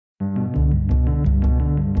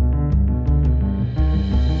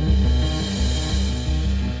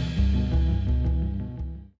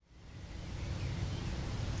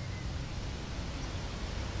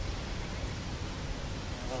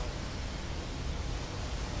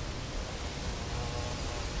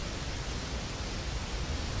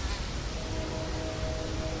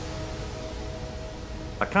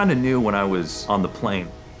I kind of knew when I was on the plane,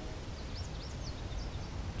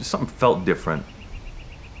 just something felt different.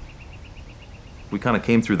 We kind of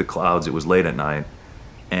came through the clouds, it was late at night,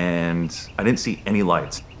 and I didn't see any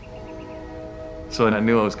lights. So I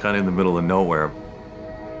knew I was kind of in the middle of nowhere.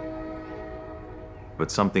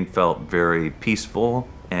 But something felt very peaceful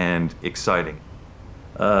and exciting.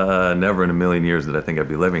 Never in a million years did I think I'd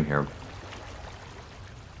be living here.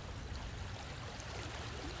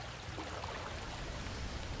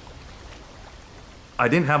 I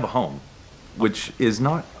didn't have a home, which is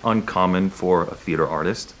not uncommon for a theater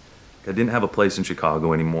artist. I didn't have a place in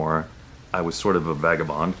Chicago anymore. I was sort of a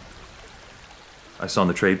vagabond. I saw in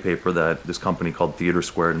the trade paper that this company called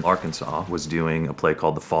TheatreSquared in Arkansas was doing a play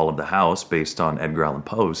called The Fall of the House, based on Edgar Allan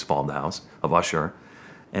Poe's Fall of the House of Usher.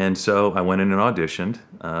 And so I went in and auditioned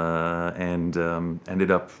and ended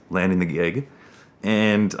up landing the gig.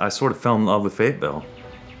 And I sort of fell in love with Fayetteville.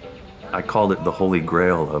 I called it the Holy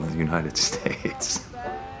Grail of the United States.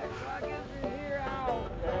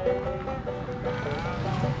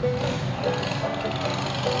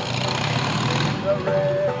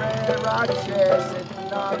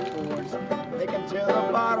 Sitting on boards, making till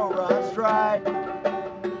the bottle runs dry.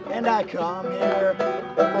 And I come here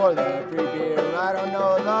for the free beer. I don't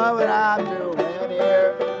know what I'm doing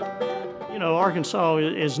here. You know, Arkansas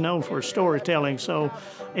is known for storytelling, so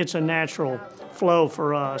it's a natural flow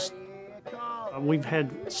for us. We've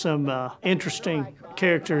had some interesting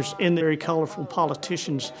characters and very colorful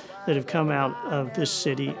politicians that have come out of this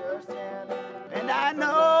city. And I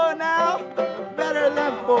know now better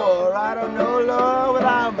than before. I don't know, Lord, what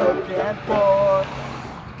I'm looking for.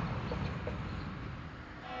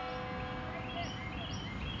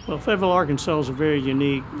 Well, Fayetteville, Arkansas is a very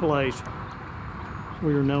unique place.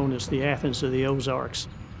 We are known as the Athens of the Ozarks.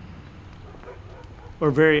 We're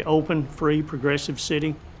a very open, free, progressive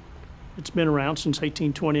city. It's been around since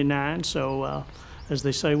 1829, so as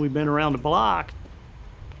they say, we've been around the block.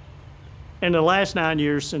 In the last 9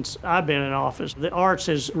 years since I've been in office, the arts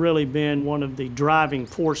has really been one of the driving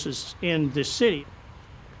forces in this city.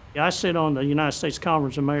 I sit on the United States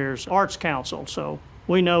Conference of Mayors Arts Council, so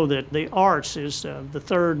we know that the arts is the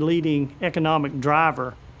third leading economic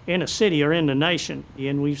driver in a city or in the nation,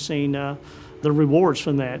 and we've seen the rewards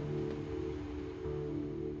from that.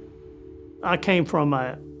 I came from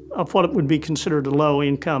what would be considered a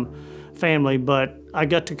low-income family, but I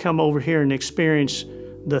got to come over here and experience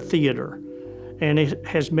the theater. And it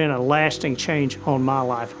has been a lasting change on my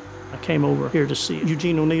life. I came over here to see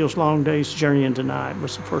Eugene O'Neill's Long Day's Journey into Night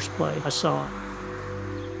was the first play I saw.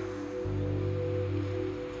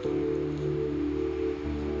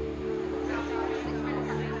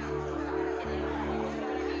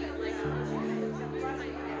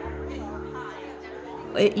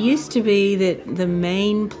 It used to be that the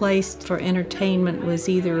main place for entertainment was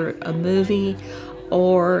either a movie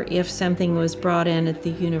or if something was brought in at the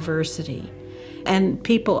university. And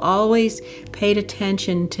people always paid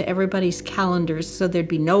attention to everybody's calendars so there'd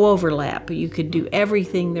be no overlap. You could do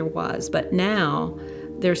everything there was. But now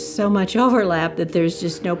there's so much overlap that there's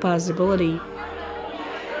just no possibility.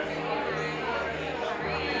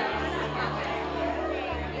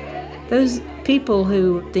 Those people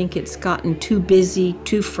who think it's gotten too busy,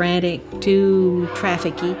 too frantic, too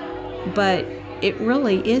trafficky, but it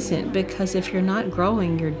really isn't, because if you're not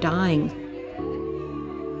growing, you're dying.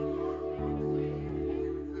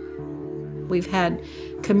 We've had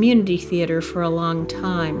community theater for a long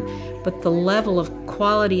time, but the level of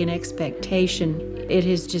quality and expectation, it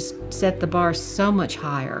has just set the bar so much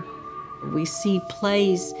higher. We see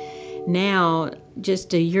plays now,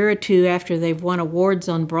 just a year or two after they've won awards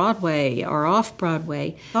on Broadway or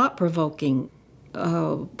off-Broadway, thought-provoking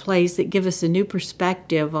plays that give us a new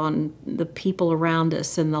perspective on the people around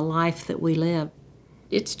us and the life that we live.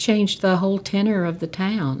 It's changed the whole tenor of the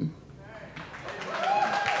town.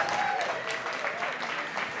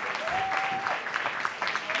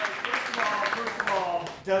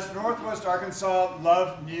 Does Northwest Arkansas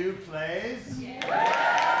love new plays?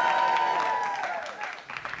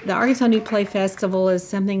 The Arkansas New Play Festival is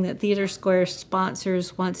something that TheatreSquared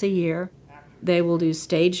sponsors once a year. They will do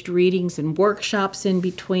staged readings and workshops in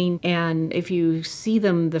between, and if you see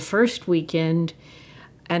them the first weekend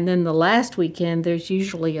and then the last weekend, there's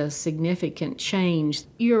usually a significant change.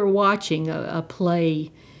 You're watching a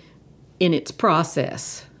play in its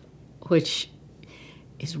process, which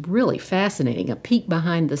is really fascinating, a peek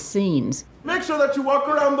behind the scenes. Make sure that you walk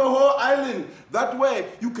around the whole island. That way,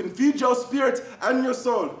 you can feed your spirit and your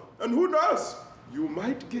soul. And who knows, you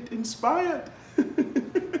might get inspired.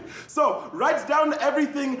 So, write down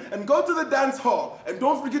everything and go to the dance hall. And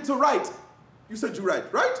don't forget to write. You said you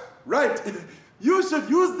write, right? Right. You should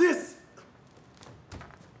use this.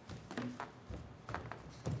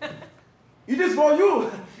 It is for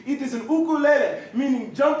you. It is an ukulele,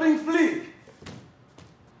 meaning jumping flea.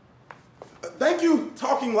 Thank you,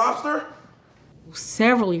 talking lobster.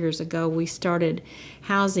 Several years ago, we started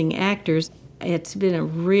housing actors. It's been a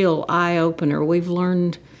real eye-opener. We've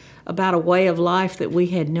learned about a way of life that we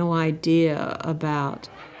had no idea about.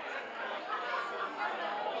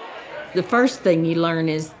 The first thing you learn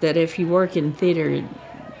is that if you work in theater,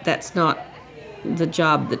 that's not the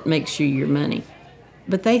job that makes you your money.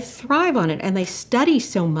 But they thrive on it, and they study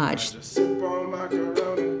so much.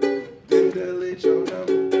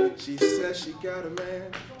 She said she got a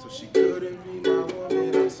man, so she couldn't be my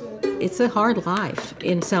woman. It's a hard life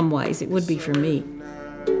in some ways. It would be for me.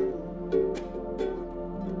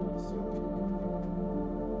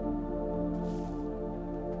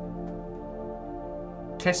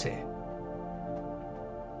 Tessie,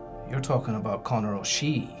 you're talking about Connor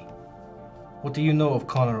O'Shea. What do you know of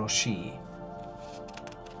Connor O'Shea?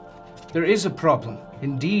 There is a problem,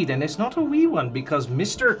 indeed, and it's not a wee one, because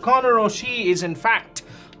Mr. Connor O'Shea is in fact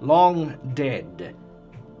long dead.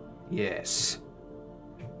 Yes.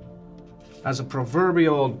 As a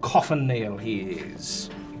proverbial coffin nail he is.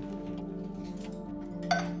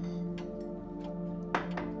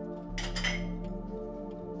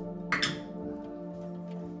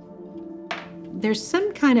 There's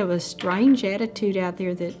some kind of a strange attitude out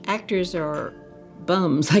there that actors are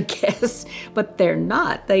bums, I guess, but they're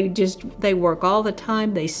not. They work all the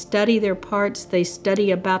time. They study their parts. They study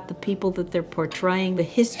about the people that they're portraying, the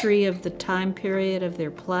history of the time period of their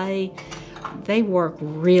play. They work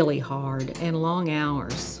really hard and long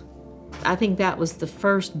hours. I think that was the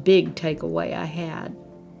first big takeaway I had.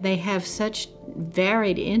 They have such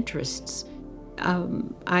varied interests.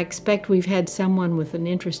 I expect we've had someone with an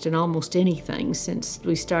interest in almost anything since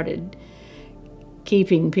we started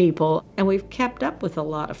keeping people, and we've kept up with a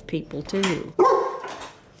lot of people too.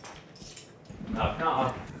 Knock,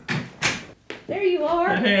 knock. There you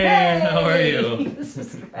are. Hey, how are you? This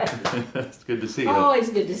is great. It's good to see you. Always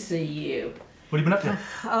good to see you. What have you been up to?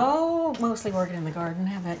 Oh, mostly working in the garden.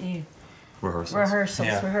 How about you? Rehearsals.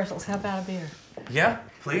 Rehearsals. How about a beer? Yeah,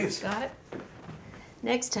 please. Got it?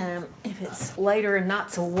 Next time, if it's later and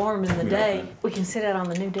not so warm in the day, we can sit out on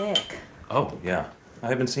the new deck. Oh, yeah. I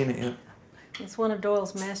haven't seen it yet. It's one of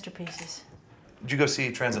Doyle's masterpieces. Did you go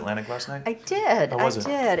see Transatlantic last night? I did. How was it?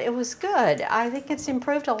 did. It was good. I think it's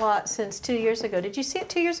improved a lot since 2 years ago. Did you see it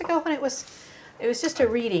 2 years ago when it was just a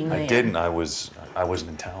reading then? I didn't. I wasn't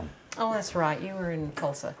in town. Oh, that's right. You were in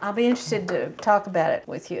Tulsa. I'll be interested to talk about it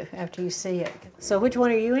with you after you see it. So which one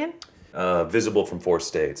are you in? Visible from 4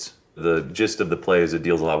 states. The gist of the play is it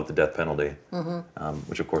deals a lot with the death penalty,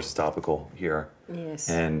 which of course is topical here. Yes.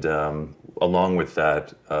 And along with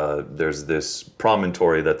that, there's this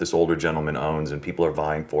promontory that this older gentleman owns, and people are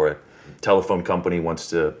vying for it. Telephone company wants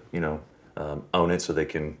to, own it so they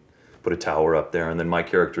can put a tower up there. And then my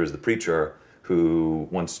character is the preacher who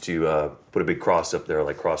wants to put a big cross up there,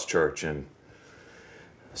 like Cross Church, and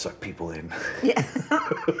suck people in. Yeah.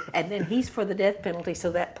 And then he's for the death penalty,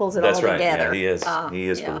 so that pulls it That's all right. together. Yeah, he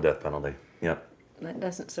is for yeah. the death penalty. Yep. That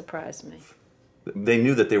doesn't surprise me. They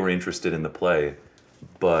knew that they were interested in the play,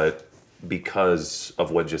 but because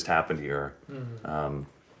of what just happened here,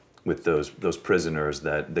 with those prisoners,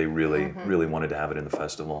 that they really wanted to have it in the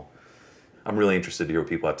festival. I'm really interested to hear what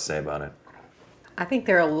people have to say about it. I think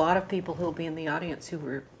there are a lot of people who will be in the audience who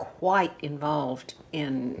were quite involved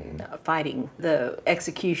in fighting the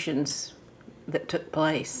executions that took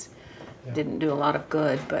place. Yeah. Didn't do a lot of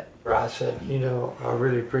good, but... I said, I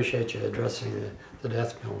really appreciate you addressing the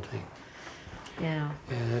death penalty. Yeah.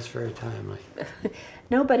 Yeah, that's very timely.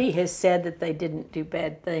 Nobody has said that they didn't do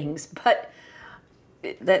bad things, but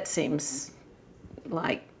that seems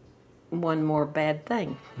like one more bad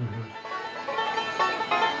thing.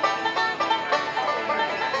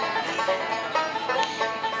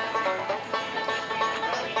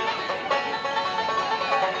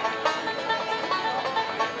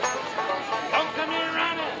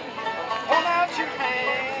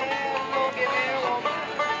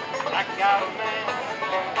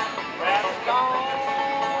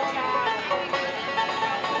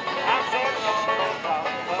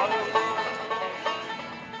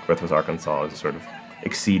 Northwest Arkansas has sort of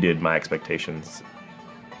exceeded my expectations.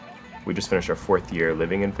 We just finished our 4th year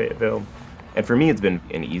living in Fayetteville, and for me it's been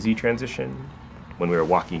an easy transition. When we were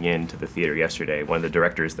walking into the theater yesterday, one of the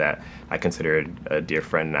directors that I considered a dear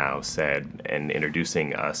friend now said, and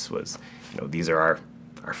introducing us was, these are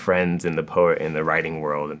our friends in the writing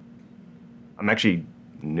world. I'm actually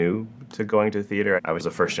new to going to theater. I was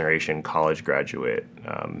a first-generation college graduate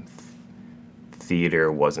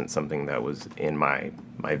theater wasn't something that was in my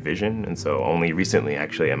vision, and so only recently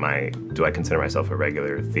actually do I consider myself a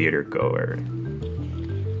regular theater goer.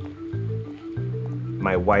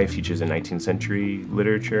 My wife teaches in 19th century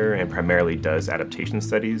literature and primarily does adaptation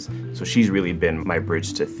studies, so she's really been my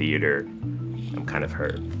bridge to theater. I'm kind of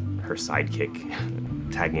her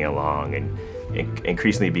sidekick, tagging along and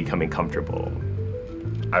increasingly becoming comfortable.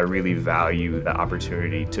 I really value the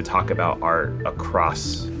opportunity to talk about art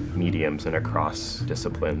across mediums and across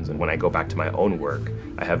disciplines. And when I go back to my own work,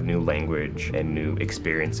 I have new language and new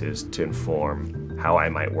experiences to inform how I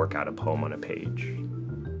might work out a poem on a page.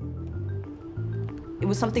 It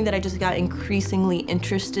was something that I just got increasingly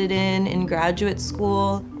interested in graduate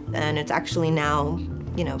school, and it's actually now,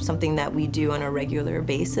 something that we do on a regular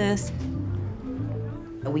basis.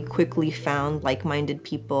 We quickly found like-minded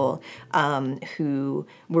people who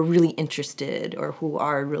were really interested, or who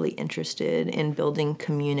are really interested in building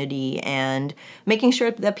community and making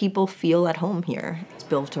sure that people feel at home here. It's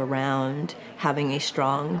built around having a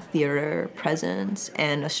strong theater presence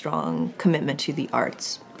and a strong commitment to the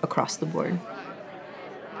arts across the board.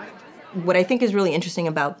 What I think is really interesting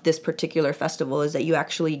about this particular festival is that you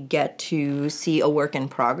actually get to see a work in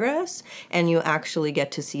progress, and you actually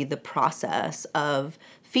get to see the process of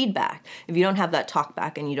feedback. If you don't have that talk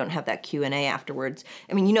back and you don't have that Q&A afterwards,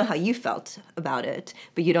 you know how you felt about it,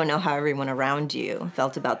 but you don't know how everyone around you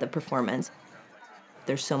felt about the performance.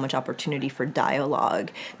 There's so much opportunity for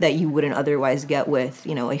dialogue that you wouldn't otherwise get with,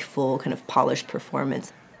 a full kind of polished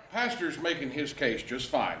performance. Pastor's making his case just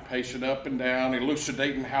fine, pacing up and down,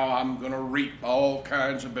 elucidating how I'm going to reap all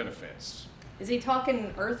kinds of benefits. Is he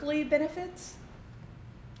talking earthly benefits?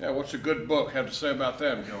 Yeah, what's a good book have to say about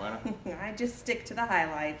them, Joanna? I just stick to the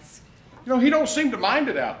highlights. He don't seem to mind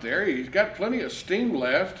it out there. He's got plenty of steam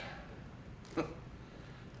left.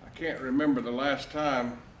 I can't remember the last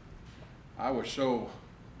time I was so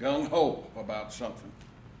gung-ho about something.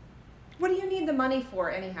 What do you need the money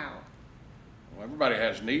for, anyhow? Well, everybody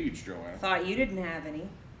has needs, Joanna. Thought you didn't have any.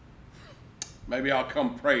 Maybe I'll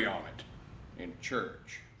come pray on it in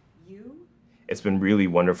church. You? It's been really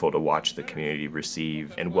wonderful to watch the community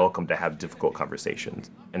receive and welcome to have difficult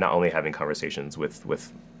conversations, and not only having conversations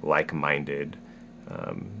with like-minded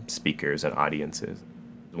speakers and audiences.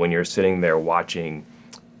 When you're sitting there watching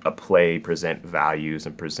a play present values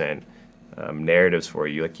and present narratives for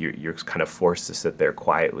you, you're kind of forced to sit there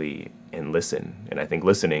quietly and listen. And I think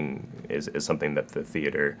listening is something that the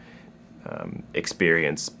theater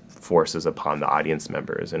experience forces upon the audience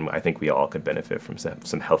members, and I think we all could benefit from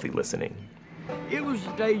some healthy listening. It was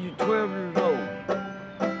the age of 12 years old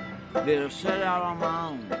that I set out on my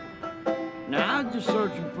own. Now I was just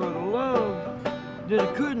searching for the love that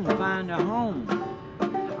I couldn't find at home.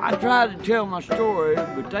 I tried to tell my story,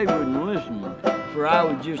 but they wouldn't listen, for I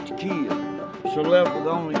was just a kid. So left with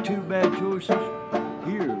only two bad choices.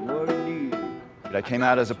 Here's what I did. I came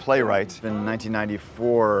out as a playwright in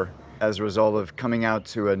 1994 as a result of coming out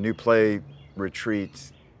to a new play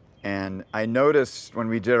retreat. And I noticed when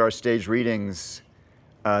we did our stage readings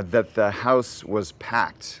that the house was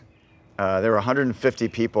packed. There were 150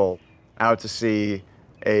 people out to see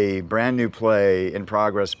a brand new play in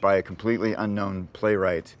progress by a completely unknown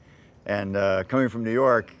playwright. And coming from New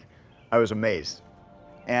York, I was amazed.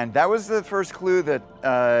 And that was the first clue that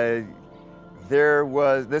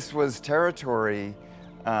this was territory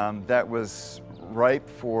that was ripe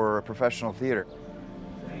for professional theater.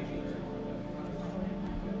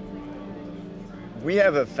 We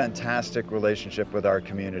have a fantastic relationship with our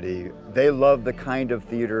community. They love the kind of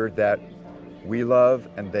theater that we love,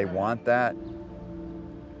 and they want that.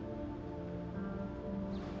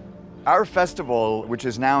 Our festival, which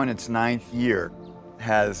is now in its 9th year,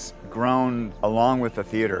 has grown along with the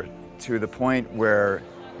theater to the point where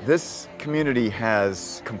this community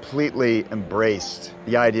has completely embraced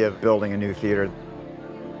the idea of building a new theater.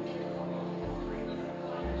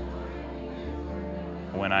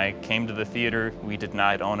 When I came to the theater, we did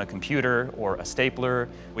not own a computer or a stapler.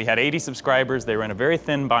 We had 80 subscribers. They were in a very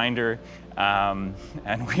thin binder, and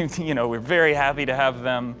we're very happy to have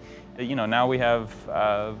them. Now we have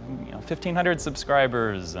 1,500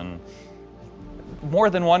 subscribers and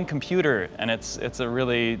more than one computer, and it's a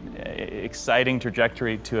really exciting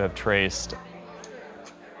trajectory to have traced.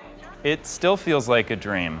 It still feels like a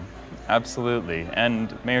dream. Absolutely,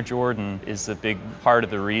 and Mayor Jordan is a big part of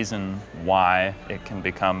the reason why it can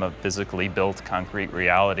become a physically built concrete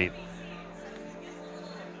reality.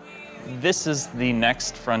 This is the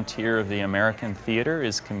next frontier of the American theater,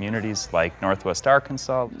 is communities like Northwest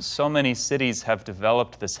Arkansas. So many cities have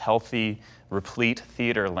developed this healthy, replete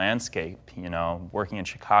theater landscape. Working in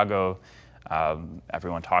Chicago,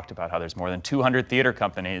 Everyone talked about how there's more than 200 theater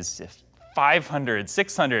companies, 500,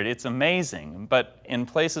 600, it's amazing. But in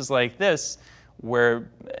places like this, where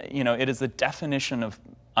it is the definition of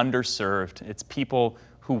underserved, it's people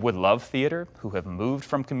who would love theater, who have moved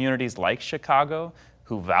from communities like Chicago,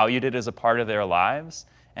 who valued it as a part of their lives,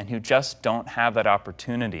 and who just don't have that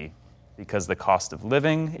opportunity because the cost of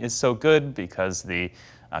living is so good, because the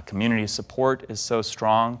community support is so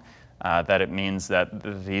strong, that it means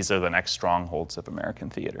that these are the next strongholds of American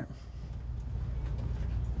theater.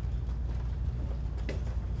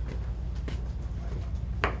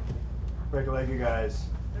 Break a leg, you guys.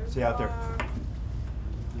 See you out there.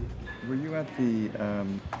 Were you at the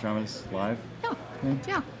Dramas Live?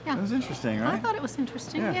 Yeah. It was interesting, right? I thought it was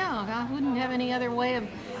interesting, Yeah. yeah. I wouldn't have any other way of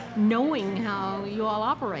knowing how you all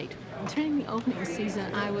operate. During the opening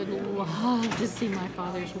season, I would love to see My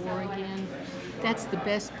Father's War again. That's the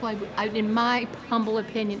best play. In my humble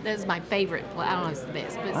opinion, that's my favorite play. I don't know if it's the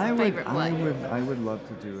best, but it's the favorite play. I would love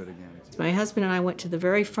to do it again. My husband and I went to the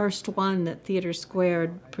very first one that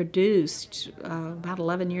TheatreSquared produced about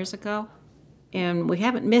 11 years ago. And we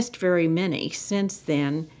haven't missed very many since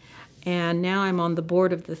then. And now I'm on the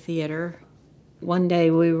board of the theater. One day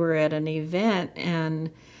we were at an event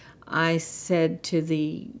and I said to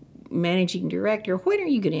the managing director, when are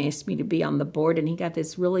you going to ask me to be on the board? And he got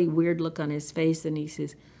this really weird look on his face and he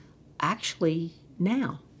says, actually,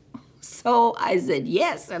 now. So I said,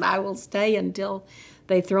 yes, and I will stay until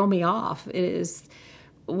they throw me off. It is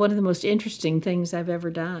one of the most interesting things I've ever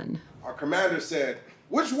done. Our commander said,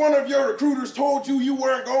 which one of your recruiters told you you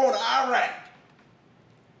weren't going to Iraq?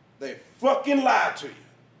 They fucking lied to you.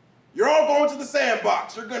 You're all going to the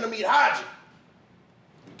sandbox. You're going to meet Haji.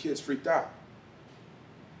 The kids freaked out.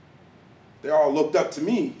 They all looked up to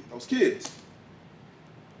me, those kids.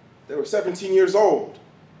 They were 17 years old,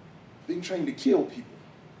 being trained to kill people.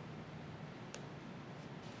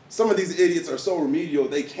 Some of these idiots are so remedial,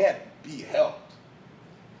 they can't be helped.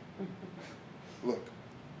 Look,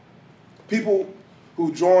 people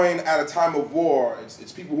who join at a time of war,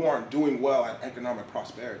 it's people who aren't doing well at economic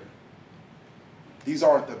prosperity. These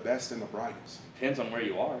aren't the best and the brightest. Depends on where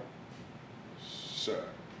you are. Sure.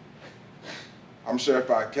 I'm sure if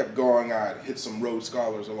I kept going, I'd hit some Rhodes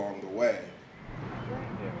Scholars along the way.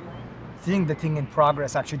 Seeing the thing in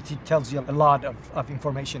progress actually tells you a lot of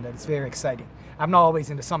information that is very exciting. I'm not always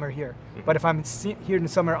in the summer here, but if I'm here in the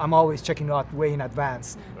summer, I'm always checking out way in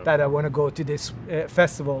advance that I want to go to this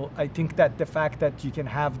festival. I think that the fact that you can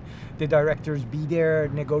have the directors be there,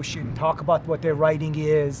 negotiate, and talk about what their writing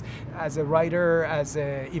is, as a writer, as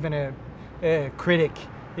even a critic,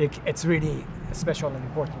 it's really special and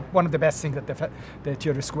important. One of the best things that the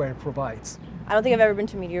TheatreSquared provides. I don't think I've ever been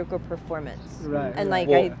to mediocre performance. Right. And like,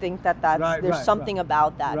 Well, I think that there's something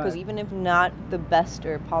about that, because even if not the best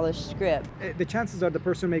or polished script. The chances are the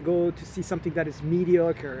person may go to see something that is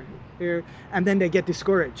mediocre here, and then they get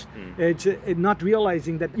discouraged. Not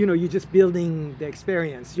realizing that, you're just building the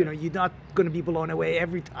experience. You're not going to be blown away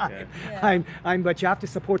every time. Yeah. But you have to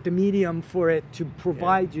support the medium for it to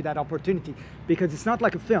provide you that opportunity, because it's not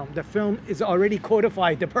like a film. The film is already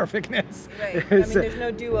codified the perfectness. Right. I mean, there's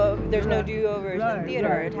no do-overs in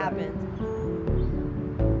theater. It happens.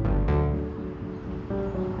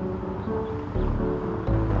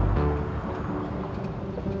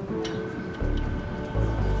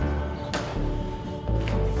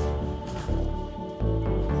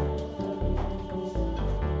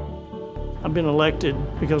 I've been elected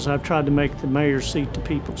because I've tried to make the mayor's seat the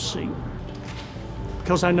people's seat.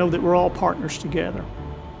 Because I know that we're all partners together.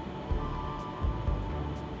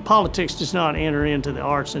 Politics does not enter into the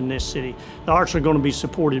arts in this city. The arts are going to be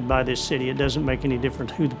supported by this city. It doesn't make any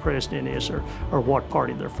difference who the president is or what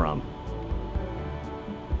party they're from.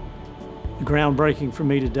 The groundbreaking for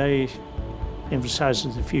me today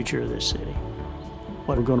emphasizes the future of this city.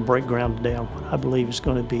 What we're going to break ground down, what I believe is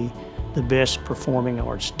going to be the best performing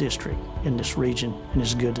arts district in this region, and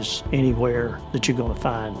as good as anywhere that you're going to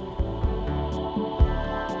find.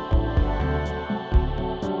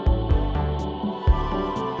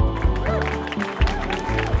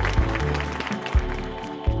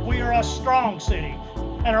 We are a strong city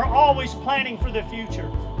and are always planning for the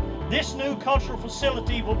future. This new cultural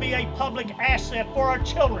facility will be a public asset for our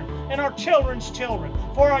children and our children's children,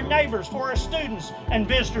 for our neighbors, for our students and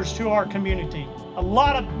visitors to our community. A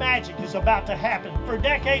lot of magic is about to happen. For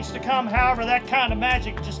decades to come, however, that kind of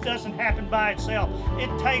magic just doesn't happen by itself. It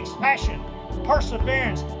takes passion,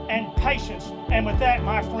 perseverance, and patience. And with that,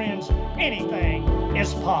 my friends, anything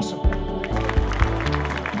is possible.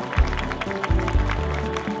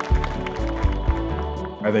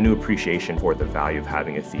 I have a new appreciation for the value of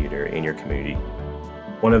having a theater in your community.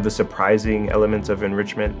 One of the surprising elements of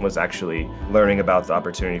enrichment was actually learning about the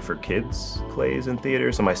opportunity for kids plays in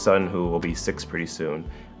theater. So my son, who will be 6 pretty soon,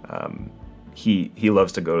 he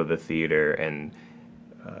loves to go to the theater, and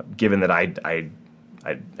given that I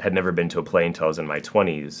had never been to a play until I was in my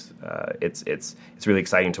 20s, it's really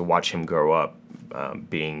exciting to watch him grow up,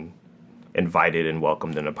 being invited and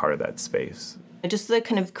welcomed and a part of that space. Just the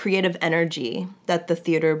kind of creative energy that the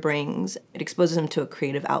theater brings, it exposes him to a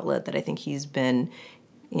creative outlet that I think he's been,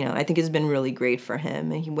 I think has been really great for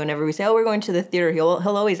him. And whenever we say, oh, we're going to the theater, he'll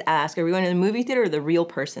always ask, are we going to the movie theater or the real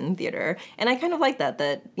person theater? And I kind of like that,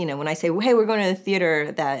 when I say, hey, we're going to the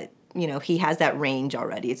theater, that, he has that range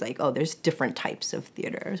already. It's like, oh, there's different types of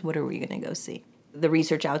theaters. What are we going to go see? The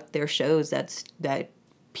research out there shows that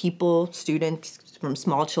people, students, from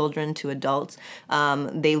small children to adults,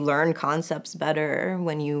 they learn concepts better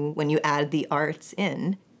when you add the arts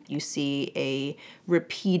in. You see a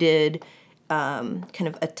repeated kind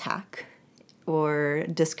of attack or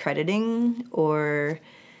discrediting or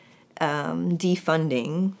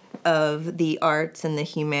defunding of the arts and the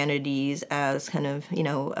humanities as kind of,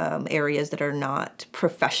 areas that are not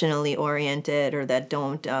professionally oriented or that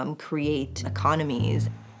don't create economies.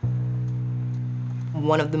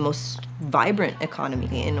 One of the most vibrant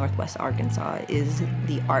economy in Northwest Arkansas is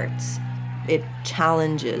the arts. It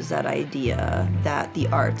challenges that idea that the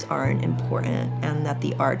arts aren't important and that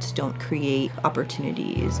the arts don't create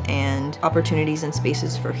opportunities and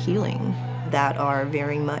spaces for healing that are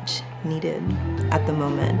very much needed at the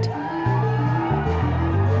moment.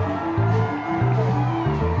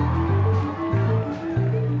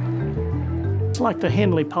 It's like the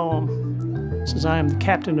Henley poem. It says, I am the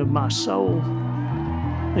captain of my soul.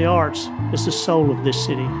 The arts is the soul of this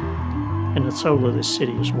city and the soul of this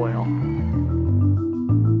city as well.